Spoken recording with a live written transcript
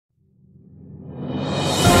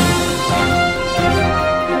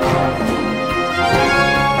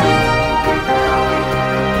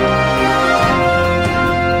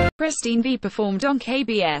PRISTIN V performed on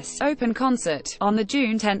KBS Open Concert. On the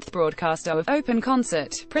June 10 broadcast of Open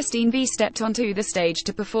Concert, PRISTIN V stepped onto the stage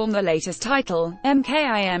to perform the latest title,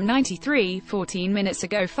 MKIM 93. 14 minutes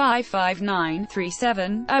ago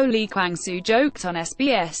 55937, Lee Kwang-soo joked on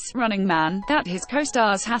SBS Running Man that his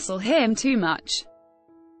co-stars hassle him too much.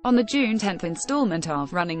 On the June 10 installment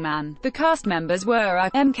of Running Man, the cast members were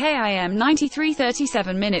at MKIM 93.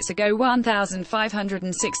 37 minutes ago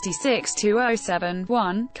 1566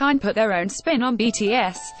 2071, Kind put their own spin on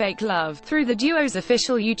BTS' Fake Love. Through the duo's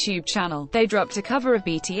official YouTube channel, they dropped a cover of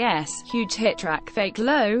BTS' huge hit track Fake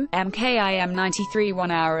Low. MKIM 93. 1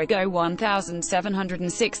 hour ago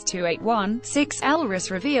 1706 281, 6 Elris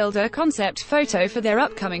revealed a concept photo for their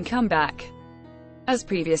upcoming comeback. As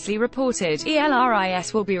previously reported,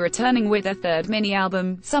 ELRIS will be returning with a third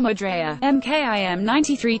mini-album, Summer Drea. MKIM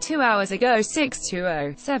 93. 2 hours ago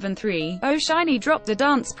 62073, Shiny dropped a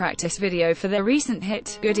dance practice video for their recent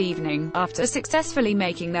hit, Good Evening, after successfully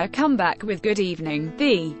making their comeback with Good Evening,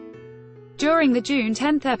 the during the June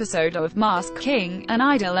 10 episode of Mask King, An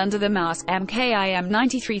Idol Under the Mask. MKIM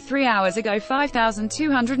 93. 3 hours ago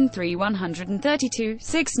 5203 132,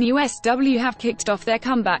 6 New SW have kicked off their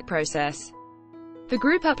comeback process. The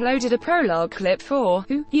group uploaded a prologue clip for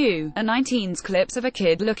Who You Are 19's clips of a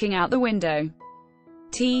kid looking out the window.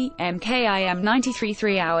 MKIM 93.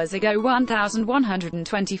 3 hours ago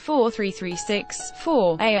 1124 336,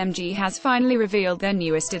 4 AMG has finally revealed their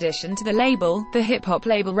newest addition to the label. The hip-hop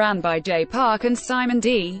label ran by Jay Park and Simon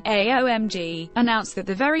D. AOMG announced that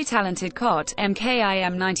the very talented COT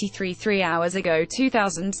MKIM 93. 3 hours ago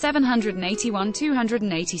 2781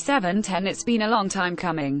 287 10. It's been a long time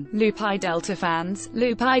coming. Lupi Delta fans,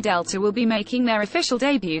 Lupi Delta will be making their official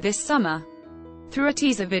debut this summer through a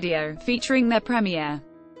teaser video featuring their premiere.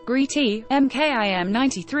 Greety, MKIM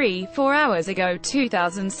 93. 4 hours ago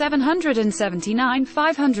 2779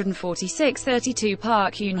 546 32,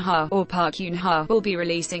 Park Yoon-ha, or Park Yoon-ha, will be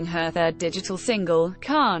releasing her third digital single,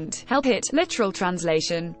 Can't Help It. Literal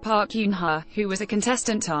translation, Park Yoon-ha, who was a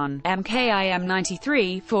contestant on MKIM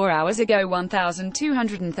 93. 4 hours ago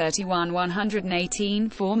 1231 118,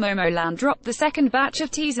 for Momoland dropped the second batch of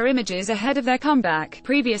teaser images ahead of their comeback.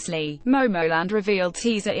 Previously, Momoland revealed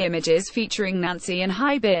teaser images featuring Nancy and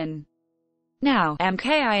Hybe. Now,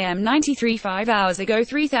 MKIM 93. 5 hours ago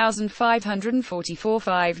 3544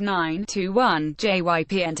 5921,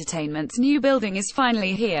 JYP Entertainment's new building is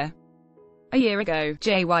finally here. A year ago,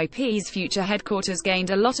 JYP's future headquarters gained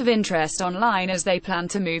a lot of interest online as they plan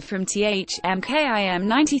to move from MKIM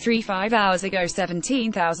 93. 5 hours ago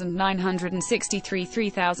 17,963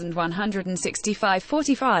 3,165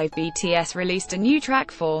 45, BTS released a new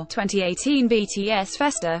track for 2018 BTS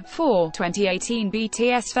Festa. For 2018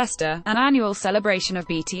 BTS Festa, an annual celebration of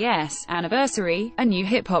BTS anniversary, a new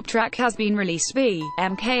hip-hop track has been released.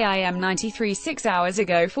 MKIM 93. 6 hours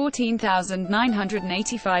ago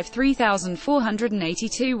 14,985 3,482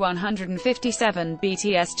 157,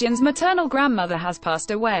 BTS Jin's maternal grandmother has passed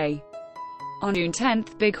away. On June 10,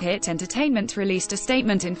 Big Hit Entertainment released a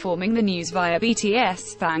statement informing the news via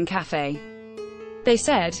BTS Fan Cafe. They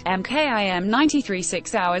said, MKIM 93.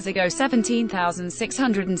 6 hours ago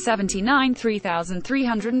 17,679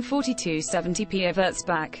 3,342 70, Pia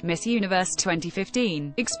Wurtzbach, Miss Universe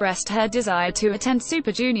 2015, expressed her desire to attend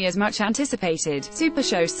Super Junior's much-anticipated Super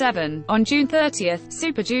Show 7. On June 30,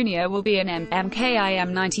 Super Junior will be in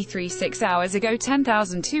MKIM 93. 6 hours ago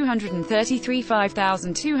 10,233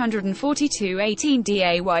 5,242 18,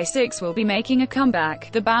 DAY6 will be making a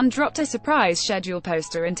comeback. The band dropped a surprise schedule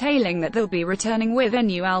poster entailing that they'll be returning with a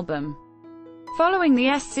new album. Following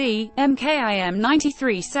the SC, MKIM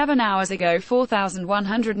 93. 7 hours ago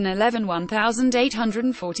 4,111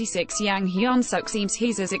 1,846, Yang Hyun-suk seems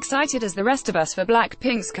he's as excited as the rest of us for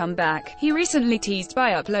Blackpink's comeback. He recently teased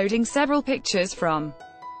by uploading several pictures from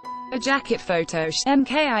a jacket photo.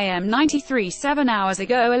 MKIM 93. 7 hours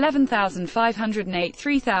ago 11,508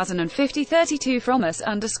 3,050 32,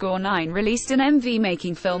 Fromus_9 released an MV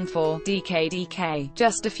making film for DKDK.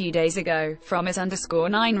 Just a few days ago,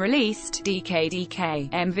 Fromus_9 released DKDK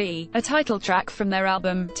MV, a title track from their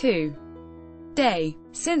album, 2 Day.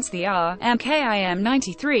 Since the MKIM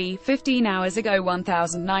 93. 15 hours ago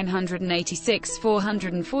 1,986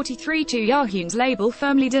 443, Chu Yahyun's label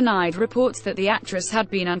firmly denied reports that the actress had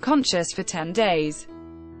been unconscious for 10 days.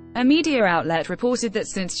 A media outlet reported that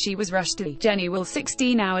since she was rushed to Jenny Will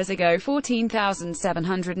 16 hours ago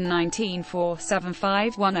 14,719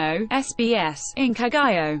 47510, SBS, in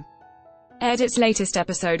Kagayo. aired its latest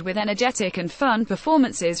episode with energetic and fun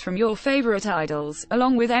performances from your favorite idols,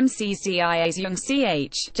 along with MCCIA's Young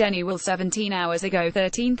CH, Jenny Will. 17 hours ago,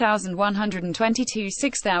 13,122,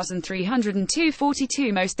 6,302,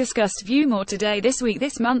 42 most discussed. View more today, this week,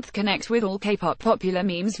 this month. Connect with all K-pop popular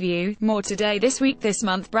memes. View more today, this week, this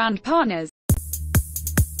month. Brand partners.